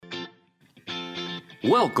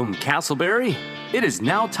Welcome, Castleberry. It is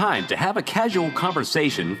now time to have a casual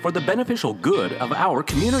conversation for the beneficial good of our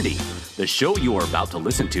community. The show you are about to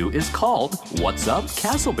listen to is called What's Up,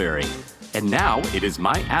 Castleberry? And now it is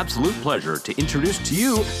my absolute pleasure to introduce to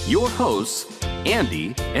you your hosts,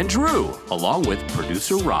 Andy and Drew, along with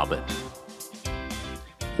producer Robin.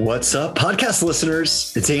 What's up, podcast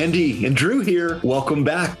listeners? It's Andy and Drew here. Welcome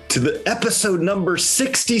back to the episode number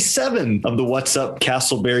 67 of the What's Up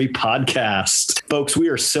Castleberry podcast. Folks, we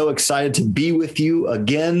are so excited to be with you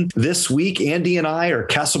again this week. Andy and I are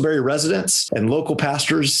Castleberry residents and local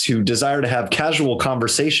pastors who desire to have casual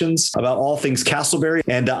conversations about all things Castleberry.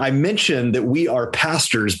 And I mentioned that we are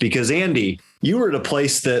pastors because, Andy, you were at a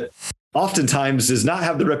place that oftentimes does not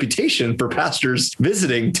have the reputation for pastors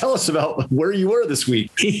visiting. Tell us about where you were this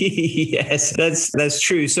week. Yes, that's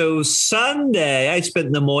true. So Sunday, I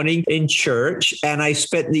spent the morning in church and I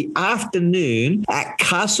spent the afternoon at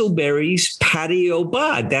Castleberry's Patio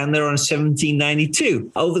Bar down there on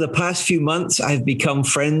 1792. Over the past few months, I've become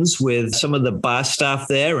friends with some of the bar staff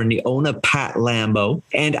there and the owner, Pat Lambo.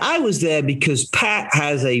 And I was there because Pat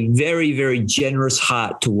has a very, very generous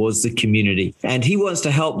heart towards the community. And he wants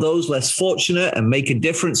to help those less fortunate and make a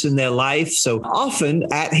difference in their life. So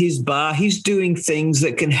often at his bar, he's doing things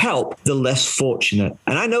that can help the less fortunate.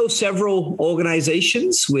 And I know several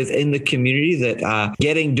organizations within the community that are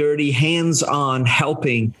getting dirty, hands-on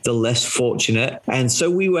helping the less fortunate. And so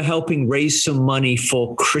we were helping raise some money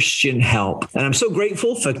for Christian Help. And I'm so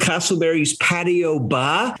grateful for Castleberry's Patio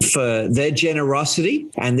Bar for their generosity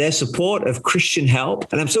and their support of Christian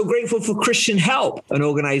Help. And I'm so grateful for Christian Help, an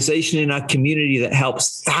organization in our community that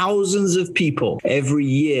helps thousands of people every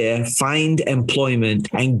year find employment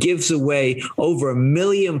and gives away over £1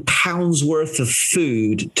 million worth of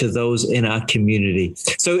food to those in our community.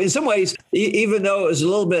 So in some ways, even though it was a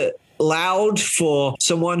little bit loud for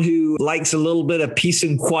someone who likes a little bit of peace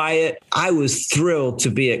and quiet, I was thrilled to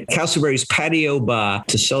be at Castleberry's Patio Bar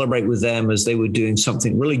to celebrate with them as they were doing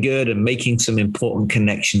something really good and making some important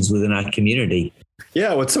connections within our community.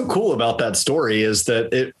 Yeah, what's so cool about that story is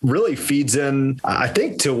that it really feeds in, I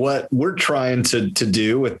think, to what we're trying to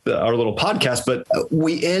do with our little podcast. But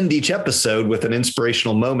we end each episode with an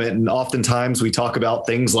inspirational moment. And oftentimes we talk about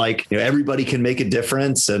things like, everybody can make a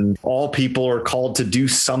difference and all people are called to do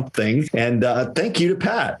something. And thank you to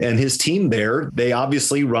Pat and his team there. They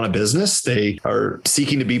obviously run a business. They are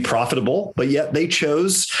seeking to be profitable, but yet they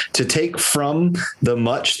chose to take from the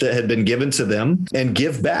much that had been given to them and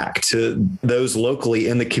give back to those locally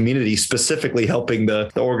in the community, specifically helping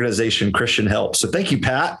the organization Christian Help. So thank you,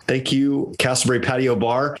 Pat. Thank you, Castleberry Patio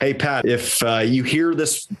Bar. Hey, Pat, if you hear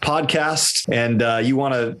this podcast and you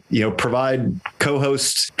want to, provide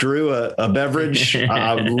co-host Drew a beverage,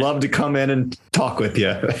 I'd love to come in and talk with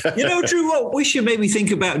you. Drew, what we should maybe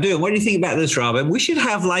think about doing, what do you think about this, Robin? We should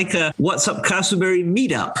have like a What's Up Castleberry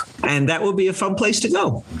meetup, and that would be a fun place to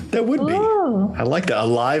go. That would be. Oh. I like that. A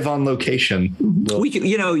live on location. We could,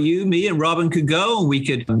 you, me, and Robin could go, and we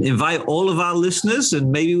could invite all of our listeners,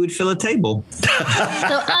 and maybe we'd fill a table. So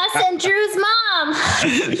us and Drew's mom.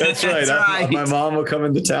 That's right. My mom will come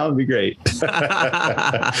into town. It'd be great.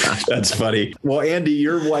 That's funny. Well, Andy,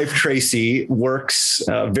 your wife, Tracy, works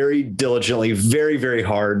very diligently, very, very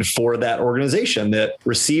hard for that organization that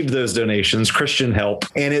received those donations, Christian Help.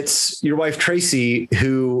 And it's your wife, Tracy,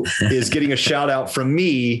 who is getting a shout out from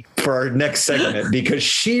me for our next segment because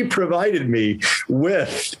she provided me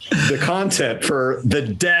with the content for the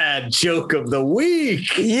dad joke of the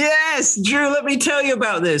week. Yes, Drew, let me tell you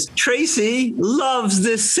about this. Tracy loves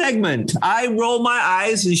this segment. I roll my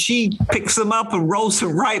eyes and she picks them up and rolls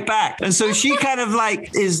them right back. And so she kind of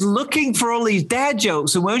is looking for all these dad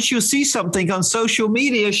jokes. And when she'll see something on social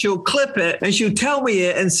media, she'll clip it and she'll tell me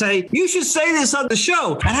it and say, you should say this on the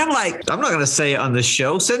show. And I'm like, I'm not going to say it on the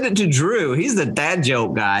show. Send it to Drew. He's the dad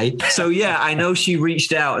joke guy. So yeah, I know she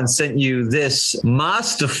reached out and sent you this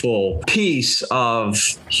masterful piece of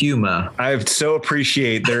humor. I so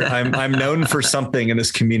appreciate I'm known for something in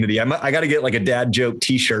this community. I got to get like a dad joke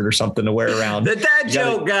t-shirt or something to wear around. The dad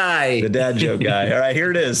joke guy. The dad joke guy. All right,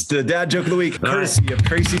 here it is. The dad joke of the week, courtesy of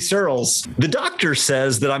Tracy Searles. The doctor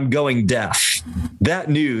says that I'm going deaf. That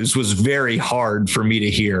news was very hard for me to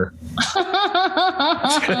hear.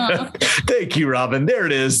 Thank you, Robin. There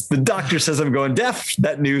it is. The doctor says I'm going deaf.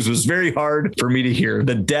 That news was very hard for me to hear.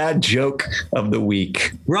 The dad joke of the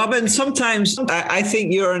week. Robin, sometimes I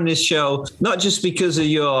think you're on this show, not just because of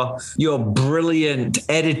your brilliant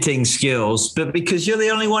editing skills, but because you're the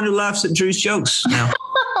only one who laughs at Drew's jokes now.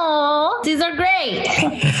 Oh, these are great.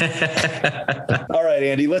 All right,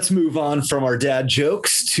 Andy, let's move on from our dad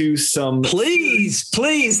jokes to some. Please,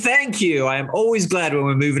 thank you. I am always glad when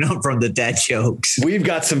we're moving on from the dad jokes. We've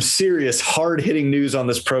got some serious hard-hitting news on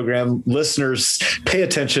this program. Listeners, pay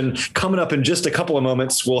attention. Coming up in just a couple of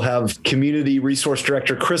moments, we'll have Community Resource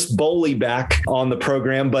Director Chris Bowley back on the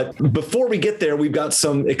program. But before we get there, we've got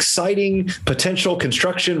some exciting potential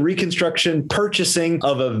construction, reconstruction, purchasing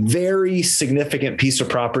of a very significant piece of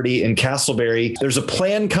property in Castleberry. There's a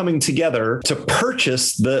plan coming together to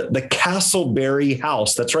purchase the Castleberry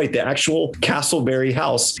house. That's right, the actual Castleberry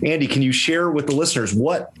house. Andy, can you share with the listeners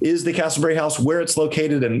what is the Castleberry house, where it's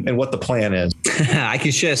located, and what the plan is? I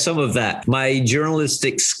can share some of that. My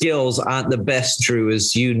journalistic skills aren't the best, Drew,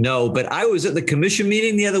 as you know, but I was at the commission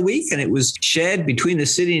meeting the other week, and it was shared between the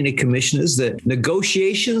city and the commissioners that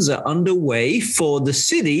negotiations are underway for the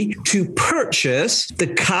city to purchase the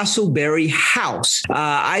Castleberry house.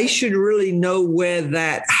 I should really know where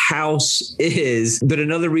that house is, but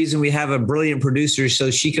another reason we have a brilliant producer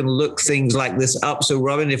so she can look things like this up. So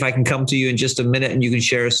Robin, if I can come to you in just a minute and you can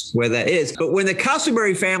share us where that is. But when the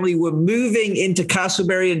Castleberry family were moving into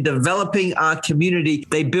Castleberry and developing our community,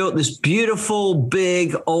 they built this beautiful,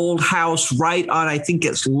 big old house right on, I think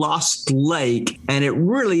it's Lost Lake. And it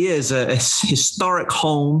really is a historic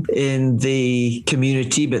home in the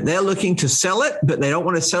community, but they're looking to sell it, but they don't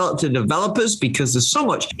want to sell it to developers because there's so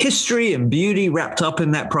much history and beauty wrapped up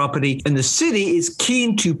in that property. And the city is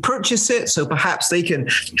keen to purchase it. So perhaps they can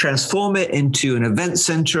transform it into an event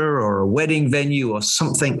center or a wedding venue or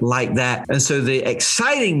something like that. And so the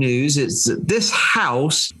exciting news is that this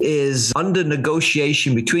house is under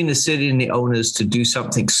negotiation between the city and the owners to do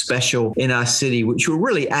something special in our city, which will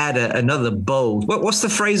really add another bow. What's the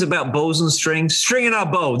phrase about bows and strings? String in our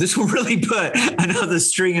bow. This will really put another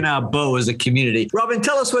string in our bow as a community. Robin,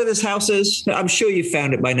 tell us where this house is. I'm sure you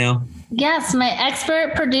found it by now. Yes, my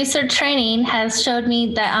expert producer training has showed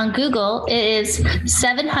me that on Google, it is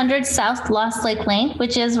 700 South Lost Lake Lane,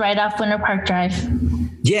 which is right off Winter Park Drive.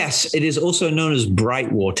 Yes, it is also known as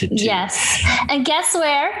Brightwater too. Yes. And guess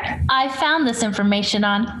where I found this information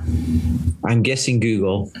on? I'm guessing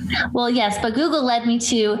Google. Well, yes, but Google led me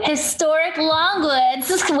to Historic Longwoods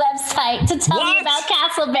website to tell me about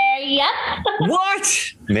Castleberry. Yep.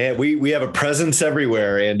 What? Man, we have a presence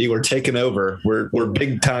everywhere, Andy. We're taking over. We're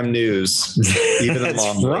big time news. Even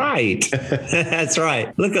That's right. That's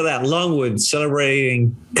right. Look at that. Longwood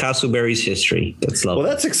celebrating Castleberry's history. That's lovely.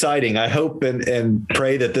 Well, that's exciting. I hope and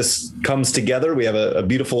pray that this comes together. We have a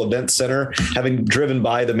beautiful event center. Having driven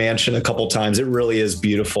by the mansion a couple times, it really is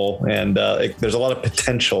beautiful. And there's a lot of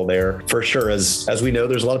potential there for sure. As we know,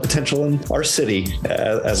 there's a lot of potential in our city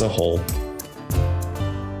as a whole.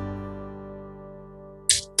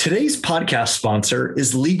 Today's podcast sponsor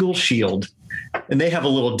is Legal Shield, and they have a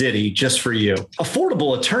little ditty just for you.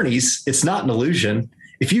 Affordable attorneys, it's not an illusion.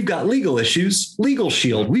 If you've got legal issues, Legal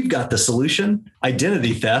Shield, we've got the solution.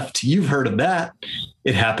 Identity theft, you've heard of that.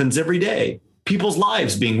 It happens every day. People's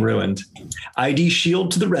lives being ruined. ID Shield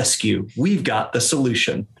to the rescue. We've got the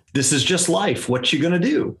solution. This is just life. What you going to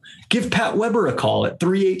do? Give Pat Weber a call at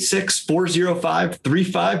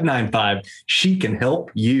 386-405-3595. She can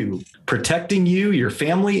help you. Protecting you, your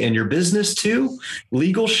family, and your business too.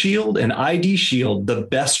 Legal Shield and ID Shield, the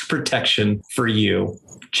best protection for you.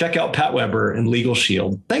 Check out Pat Weber and Legal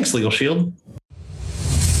Shield. Thanks, Legal Shield.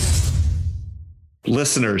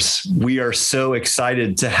 Listeners, we are so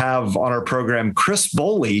excited to have on our program Chris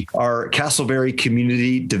Bowley, our Castleberry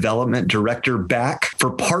Community Development Director, back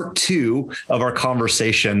for part 2 of our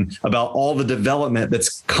conversation about all the development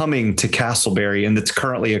that's coming to Castleberry and that's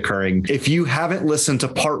currently occurring. If you haven't listened to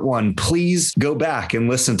part 1, please go back and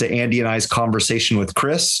listen to Andy and I's conversation with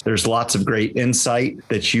Chris. There's lots of great insight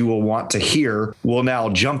that you will want to hear. We'll now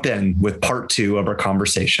jump in with part 2 of our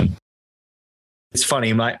conversation. It's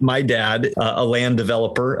funny. My dad, a land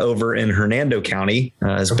developer over in Hernando County,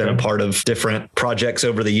 has been a part of different projects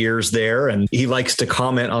over the years there. And he likes to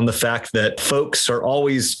comment on the fact that folks are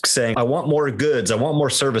always saying, I want more goods, I want more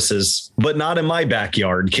services, but not in my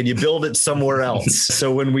backyard. Can you build it somewhere else?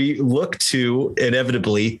 So when we look to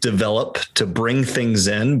inevitably develop, to bring things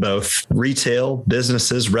in, both retail,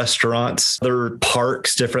 businesses, restaurants, other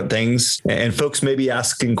parks, different things, and folks may be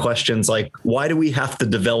asking questions like, why do we have to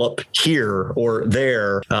develop here or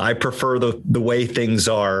there? I prefer the way things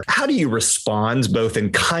are. How do you respond both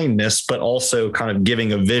in kindness, but also kind of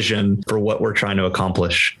giving a vision for what we're trying to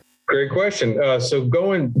accomplish? Great question. So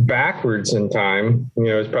going backwards in time,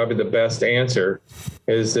 is probably the best answer.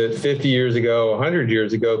 Is that 50 years ago, 100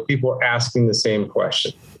 years ago, people were asking the same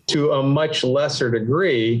question to a much lesser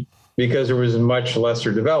degree because there was much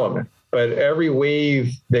lesser development. But every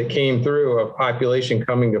wave that came through of population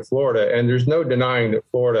coming to Florida, and there's no denying that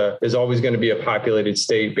Florida is always going to be a populated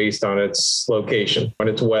state based on its location, on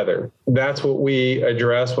its weather. That's what we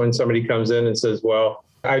address when somebody comes in and says, well,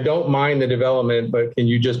 I don't mind the development, but can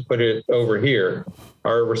you just put it over here?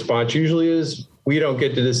 Our response usually is, we don't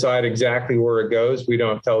get to decide exactly where it goes. We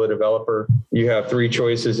don't tell the developer, you have 3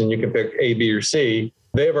 choices and you can pick A, B, or C.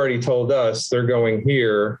 They've already told us they're going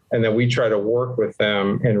here, and then we try to work with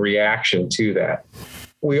them in reaction to that.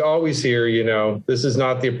 We always hear, this is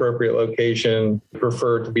not the appropriate location,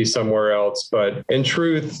 prefer to be somewhere else. But in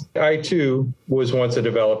truth, I too was once a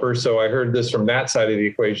developer, so I heard this from that side of the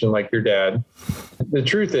equation, like your dad. The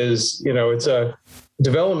truth is, it's a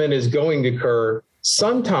development is going to occur.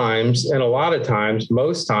 Sometimes, and a lot of times,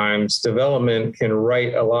 most times, development can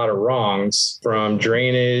right a lot of wrongs, from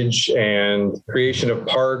drainage and creation of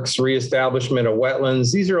parks, reestablishment of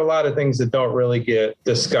wetlands. These are a lot of things that don't really get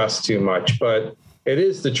discussed too much, but it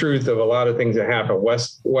is the truth of a lot of things that happen.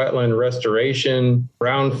 Wetland restoration,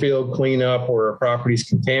 brownfield cleanup where a property's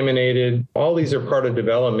contaminated. All these are part of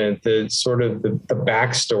development that's sort of the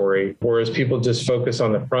backstory, whereas people just focus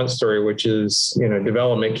on the front story, which is,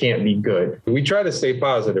 development can't be good. We try to stay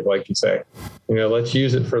positive, like you say. Let's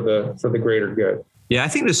use it for the greater good. Yeah, I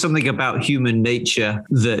think there's something about human nature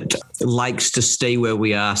that likes to stay where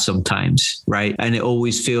we are sometimes, right? And it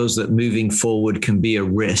always feels that moving forward can be a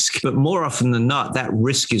risk. But more often than not, that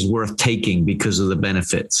risk is worth taking because of the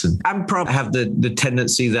benefits. And I probably have the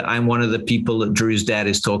tendency that I'm one of the people that Drew's dad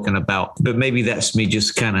is talking about. But maybe that's me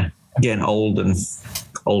just kind of getting old and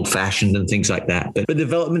old-fashioned and things like that. But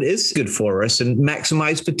development is good for us, and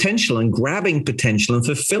maximize potential and grabbing potential and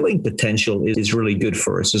fulfilling potential is really good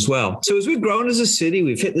for us as well. So as we've grown as a city,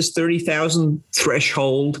 we've hit this 30,000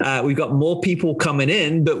 threshold. We've got more people coming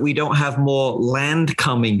in, but we don't have more land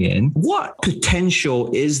coming in. What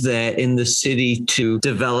potential is there in the city to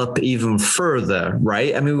develop even further,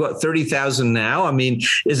 right? I mean, we've got 30,000 now. I mean,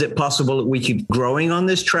 is it possible that we keep growing on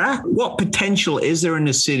this track? What potential is there in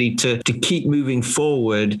the city to keep moving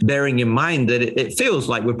forward, bearing in mind that it feels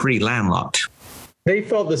like we're pretty landlocked? They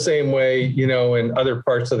felt the same way, in other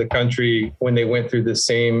parts of the country when they went through the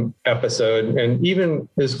same episode, and even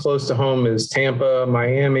as close to home as Tampa,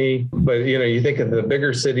 Miami. But, you think of the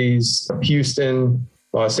bigger cities, Houston,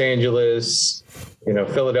 Los Angeles,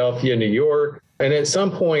 Philadelphia, New York. And at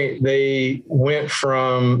some point they went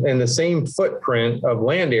from, in the same footprint of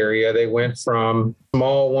land area, they went from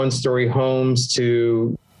small 1-story homes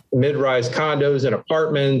to mid-rise condos and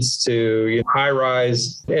apartments to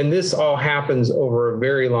high-rise. And this all happens over a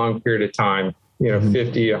very long period of time,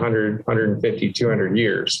 50, 100, 150, 200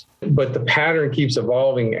 years. But the pattern keeps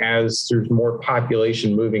evolving as there's more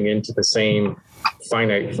population moving into the same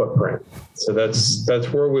finite footprint. So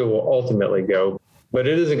that's where we will ultimately go. But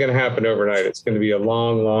it isn't going to happen overnight. It's going to be a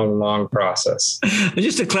long, long, long process. And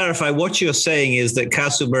just to clarify, what you're saying is that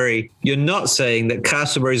Castleberry, you're not saying that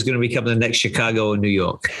Castleberry is going to become the next Chicago or New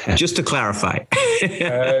York. Just to clarify.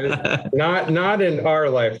 Not in our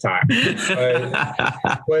lifetime.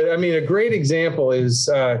 But I mean, a great example is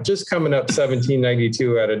just coming up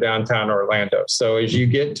 1792 out of downtown Orlando. So as you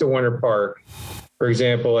get to Winter Park, for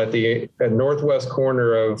example, at the northwest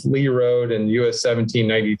corner of Lee Road and US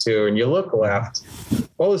 1792, and you look left,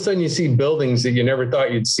 all of a sudden you see buildings that you never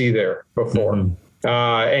thought you'd see there before. Mm-hmm.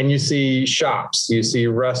 And you see shops, you see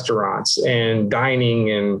restaurants and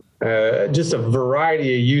dining and just a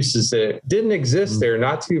variety of uses that didn't exist there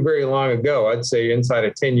not too very long ago. I'd say inside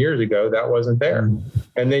of 10 years ago, that wasn't there. Mm-hmm.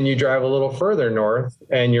 And then you drive a little further north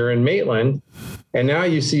and you're in Maitland. And now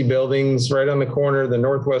you see buildings right on the corner, the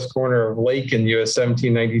northwest corner of Lake and US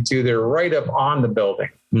 1792. They're right up on the building.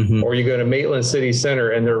 Mm-hmm. Or you go to Maitland City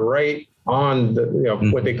Center and they're right on the,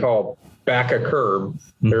 mm-hmm. what they call back a curb.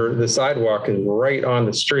 Mm-hmm. The sidewalk is right on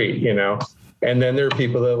the street, and then there are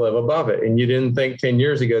people that live above it. And you didn't think 10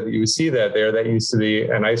 years ago that you would see that there. That used to be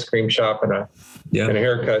an ice cream shop and a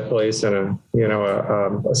haircut place and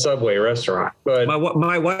a Subway restaurant. But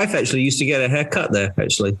my wife actually used to get a haircut there,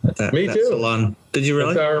 actually. Me too. Salon. Did you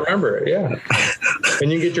really? That's how I remember it, yeah.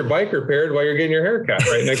 And you can get your bike repaired while you're getting your haircut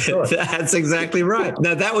right next door. That's exactly right.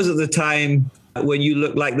 Now, that was at the time when you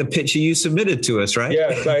looked like the picture you submitted to us, right?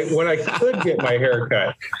 Yes, when I could get my hair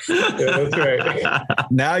cut. Yeah, that's right.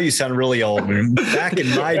 Now you sound really old. Back in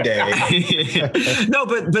my day. No,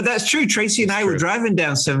 but that's true. Tracy and I were driving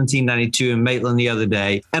down 1792 in Maitland the other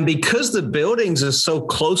day. And because the buildings are so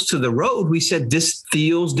close to the road, we said, this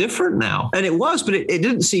feels different now. And it was, but it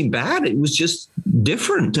didn't seem bad. It was just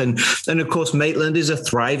different. And of course, Maitland is a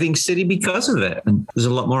thriving city because of it. And there's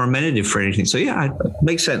a lot more amenity for anything. So yeah, it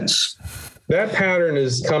makes sense. That pattern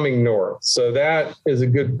is coming north. So that is a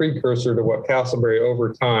good precursor to what Castleberry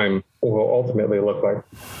over time will ultimately look like.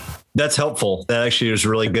 That's helpful. That actually is a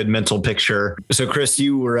really good mental picture. So, Chris,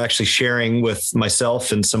 you were actually sharing with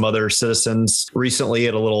myself and some other citizens recently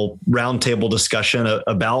at a little roundtable discussion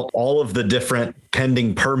about all of the different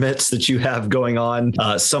pending permits that you have going on.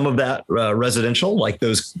 Some of that residential, like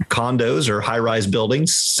those condos or high-rise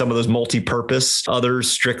buildings, some of those multi-purpose, others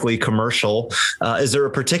strictly commercial. Is there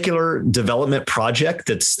a particular development project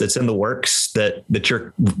that's in the works that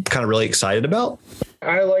you're kind of really excited about?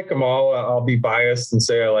 I like them all. I'll be biased and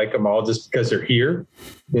say I like them all just because they're here,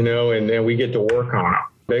 and we get to work on them,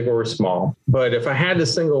 big or small. But if I had to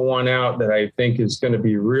single one out that I think is going to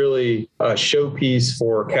be really a showpiece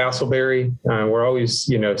for Castleberry, we're always,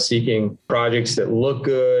 seeking projects that look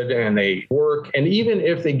good and they work. And even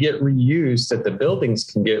if they get reused, that the buildings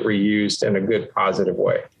can get reused in a good, positive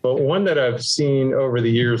way. But one that I've seen over the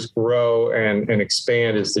years grow and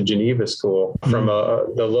expand is the Geneva School, from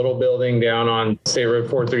the little building down on State Road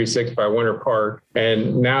 436 by Winter Park.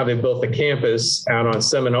 And now they've built the campus out on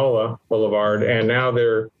Seminole Boulevard. And now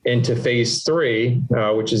they're into phase 3,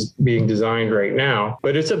 which is being designed right now.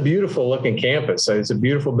 But it's a beautiful looking campus. It's a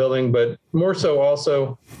beautiful building, but more so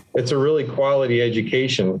also it's a really quality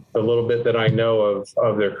education, the little bit that I know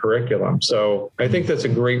of their curriculum. So I think that's a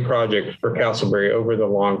great project for Castleberry over the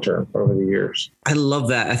long term, over the years. I love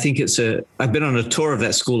that. I think I've been on a tour of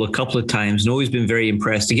that school a couple of times and always been very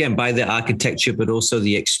impressed, again, by the architecture, but also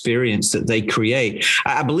the experience that they create.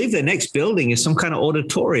 I believe their next building is some kind of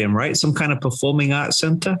auditorium, right? Some kind of performing arts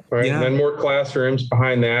center. Right. Yeah. And then more classrooms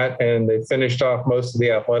behind that. And they finished off most of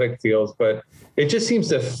the athletic fields, but it just seems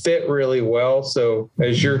to fit really well. So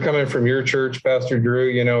as you're coming from your church, Pastor Drew,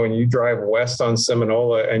 and you drive west on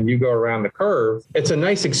Seminole and you go around the curve, it's a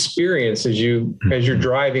nice experience as you're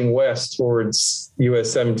driving west towards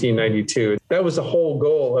US 1792. That was the whole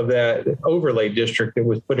goal of that overlay district that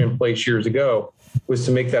was put in place years ago, was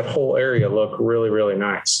to make that whole area look really, really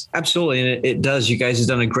nice. Absolutely. And it does. You guys have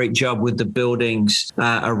done a great job with the buildings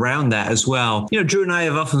around that as well. Drew and I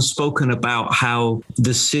have often spoken about how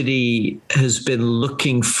the city has been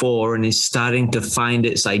looking for and is starting to find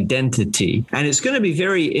its identity. And it's going to be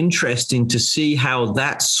very interesting to see how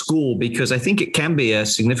that school, because I think it can be a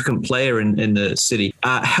significant player in the city,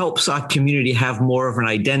 helps our community have more of an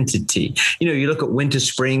identity. You look at Winter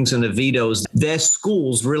Springs and Ovido's, their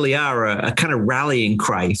schools really are a kind of rallying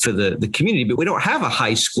cry for the community, but we don't have a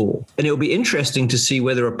high school. And it'll be interesting to see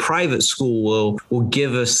whether a private school will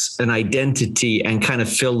give us an identity and kind of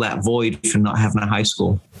fill that void for not having a high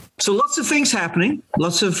school. So lots of things happening,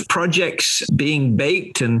 lots of projects being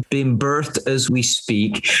baked and being birthed as we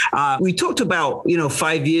speak. We talked about,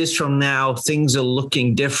 5 years from now, things are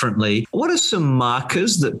looking differently. What are some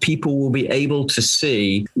markers that people will be able to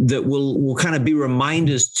see that will kind of be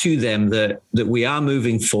reminders to them that we are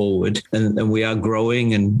moving forward and we are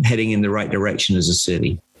growing and heading in the right direction as a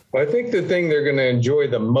city? Well, I think the thing they're going to enjoy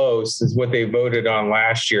the most is what they voted on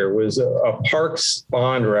last year was a parks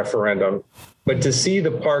bond referendum. But to see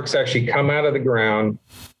the parks actually come out of the ground,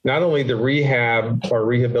 not only the rehab or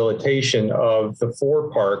rehabilitation of the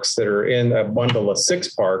 4 parks that are in a bundle of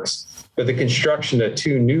 6 parks, but the construction of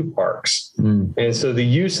 2 new parks. And so the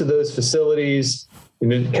use of those facilities,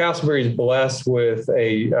 Castleberry is blessed with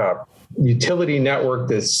a utility network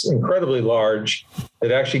that's incredibly large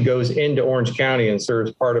that actually goes into Orange County and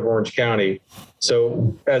serves part of Orange County.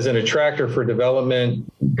 So as an attractor for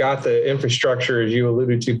development, got the infrastructure, as you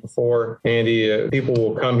alluded to before, Andy, people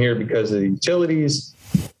will come here because of the utilities,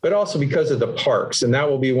 but also because of the parks. And that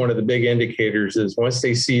will be one of the big indicators is once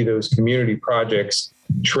they see those community projects,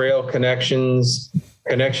 trail connections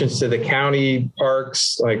to the county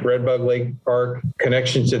parks like Redbug Lake Park,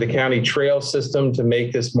 connections to the county trail system to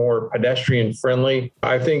make this more pedestrian friendly.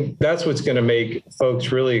 I think that's what's going to make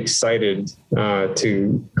folks really excited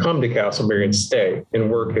to come to Castleberry and stay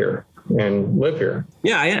and work here and live here.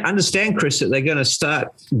 Yeah, I understand, Chris, that they're going to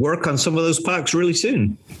start work on some of those parks really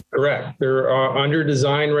soon. Correct. They're under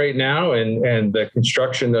design right now, and the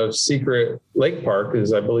construction of Secret Lake Park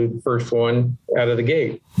is, I believe, the first one out of the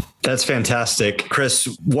gate. That's fantastic. Chris,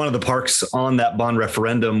 one of the parks on that bond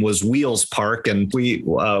referendum was Wheels Park. And we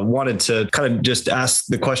wanted to kind of just ask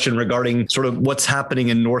the question regarding sort of what's happening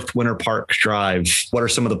in North Winter Park Drive. What are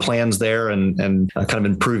some of the plans there and kind of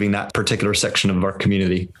improving that particular section of our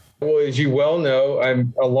community? Well, as you well know,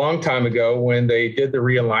 a long time ago when they did the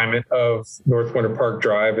realignment of North Winter Park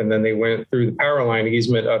Drive, and then they went through the power line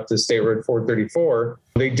easement up to State Road 434,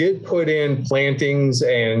 they did put in plantings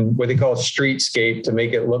and what they call streetscape to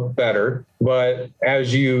make it look better. But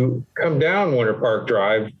as you come down Winter Park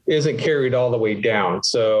Drive, it isn't carried all the way down.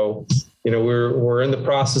 So we're in the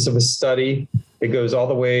process of a study. It goes all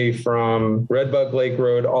the way from Redbug Lake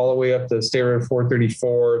Road all the way up to State Road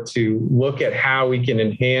 434 to look at how we can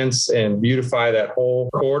enhance and beautify that whole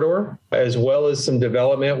corridor, as well as some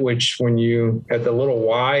development, which when you at the little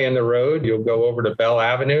Y in the road, you'll go over to Bell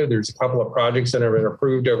Avenue. There's a couple of projects that have been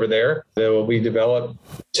approved over there that will be developed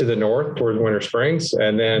to the north towards Winter Springs.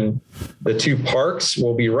 And then the two parks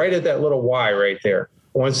will be right at that little Y right there.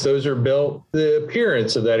 Once those are built, the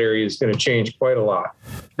appearance of that area is going to change quite a lot.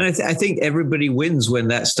 And I think everybody wins when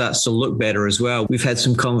that starts to look better as well. We've had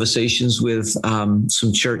some conversations with some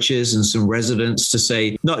churches and some residents to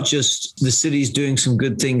say, not just the city's doing some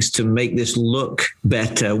good things to make this look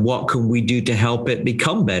better, what can we do to help it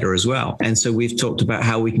become better as well? And so we've talked about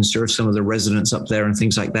how we can serve some of the residents up there and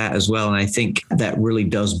things like that as well. And I think that really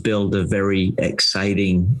does build a very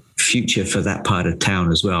exciting future for that part of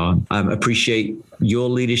town as well. I appreciate your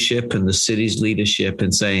leadership and the city's leadership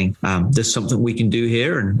in saying there's something we can do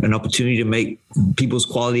here and an opportunity to make people's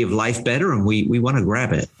quality of life better, and we want to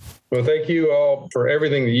grab it. Well, thank you all for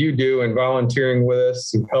everything that you do and volunteering with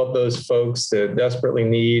us to help those folks that desperately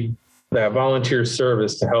need that volunteer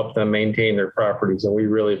service to help them maintain their properties. And we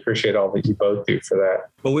really appreciate all that you both do for that.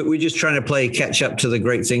 Well, we're just trying to play catch up to the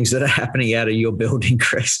great things that are happening out of your building,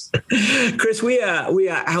 Chris. Chris, we are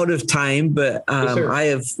out of time, but Yes, I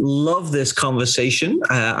have loved this conversation.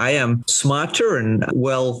 I am smarter and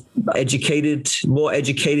well educated, more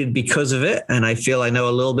educated because of it. And I feel I know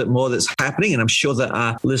a little bit more that's happening, and I'm sure that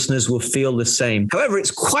our listeners will feel the same. However,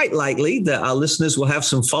 it's quite likely that our listeners will have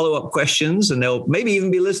some follow-up questions, and they'll maybe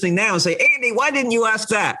even be listening now and say, Andy, why didn't you ask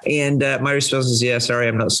that? And my response is, yeah, sorry,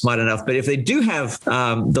 I'm not smart enough. But if they do have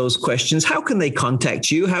those questions, how can they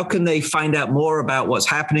contact you? How can they find out more about what's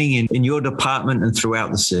happening in your department and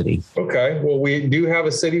throughout the city? Okay. Well, we do have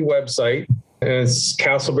a city website, and it's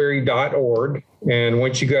castleberry.org. And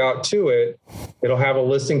once you go out to it, it'll have a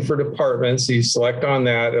listing for departments. You select on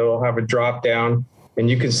that. It'll have a drop down, and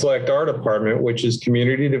you can select our department, which is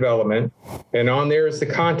community development. And on there is the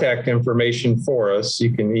contact information for us.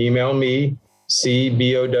 You can email me,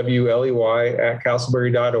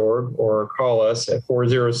 cbowley@castleberry.org, or call us at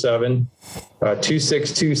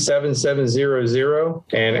 407-262-7700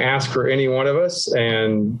 and ask for any one of us,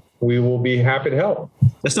 and we will be happy to help.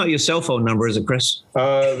 That's not your cell phone number, is it, Chris?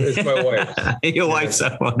 It's my wife. Your wife's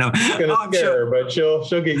cell phone number. It's going to scare her, but she'll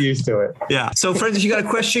get used to it. Yeah. So, friends, if you got a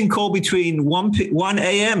question, call between 1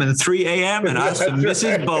 a.m. and 3 a.m. and ask for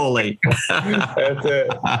Mrs. Bowley. That's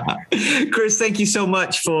it. Chris, thank you so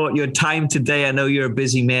much for your time today. I know you're a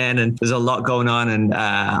busy man and there's a lot going on. And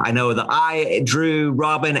I know that I, Drew,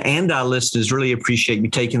 Robin, and our listeners really appreciate you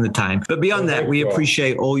taking the time. But beyond that, we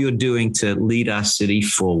appreciate all you're doing to lead our city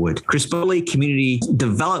forward. Chris Bowley, Community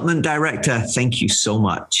Development Director, thank you so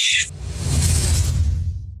much.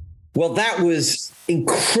 Well, that was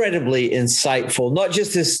incredibly insightful, not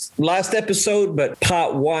just this last episode, but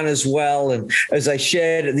part one as well. And as I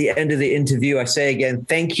shared at the end of the interview, I say again,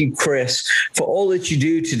 thank you, Chris, for all that you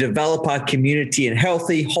do to develop our community in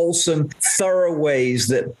healthy, wholesome, thorough ways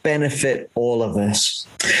that benefit all of us.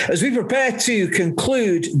 As we prepare to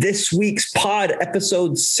conclude this week's pod,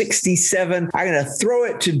 episode 67, I'm going to throw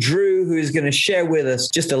it to Drew, who is going to share with us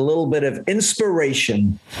just a little bit of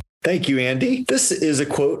inspiration. Thank you, Andy. This is a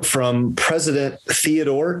quote from President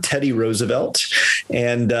Theodore Teddy Roosevelt,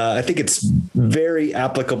 and I think it's very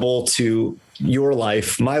applicable to your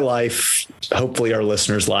life, my life, hopefully our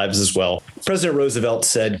listeners' lives as well. President Roosevelt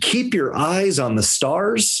said, "Keep your eyes on the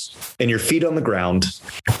stars and your feet on the ground.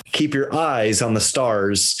 Keep your eyes on the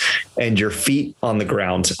stars and your feet on the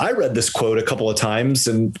ground." I read this quote a couple of times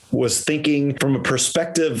and was thinking from a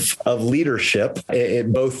perspective of leadership,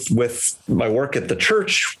 both with my work at the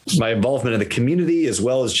church, my involvement in the community, as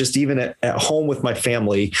well as just even at home with my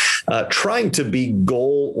family, trying to be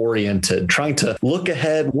goal-oriented, trying to look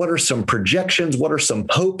ahead. What are some projections? What are some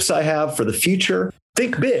hopes I have for the future?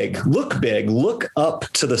 Think big, look up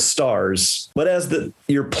to the stars. But as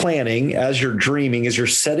you're planning, as you're dreaming, as you're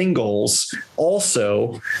setting goals,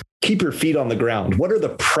 also keep your feet on the ground. What are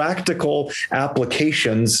the practical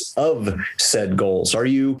applications of said goals? Are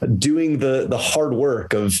you doing the hard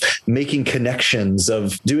work of making connections,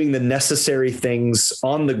 of doing the necessary things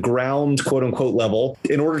on the ground, quote unquote, level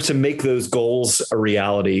in order to make those goals a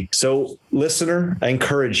reality? So, listener, I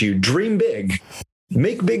encourage you, dream big.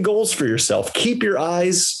 Make big goals for yourself. Keep your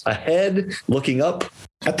eyes ahead, looking up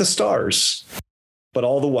at the stars. but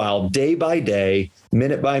all the while, day by day,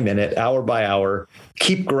 minute by minute, hour by hour,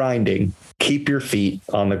 keep grinding. Keep your feet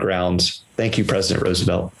on the ground. Thank you, President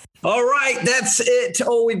Roosevelt. All right, that's it.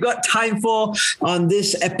 All we've got time for on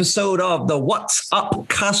this episode of the What's Up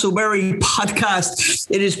Castleberry podcast.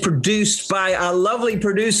 It is produced by our lovely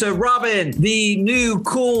producer, Robin. The new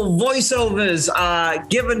cool voiceovers are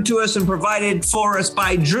given to us and provided for us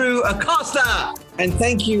by Drew Acosta. And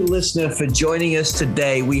thank you, listener, for joining us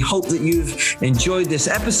today. We hope that you've enjoyed this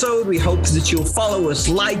episode. We hope that you'll follow us,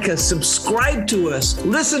 like us, subscribe to us,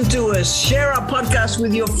 listen to us, share our podcast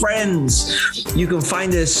with your friends. You can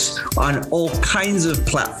find us on all kinds of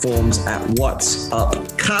platforms at What's Up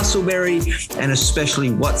Castleberry, and especially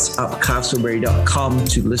whatsupcastleberry.com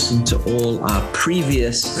to listen to all our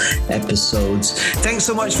previous episodes. Thanks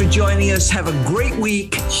so much for joining us. Have a great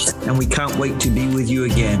week, and we can't wait to be with you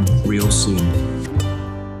again real soon.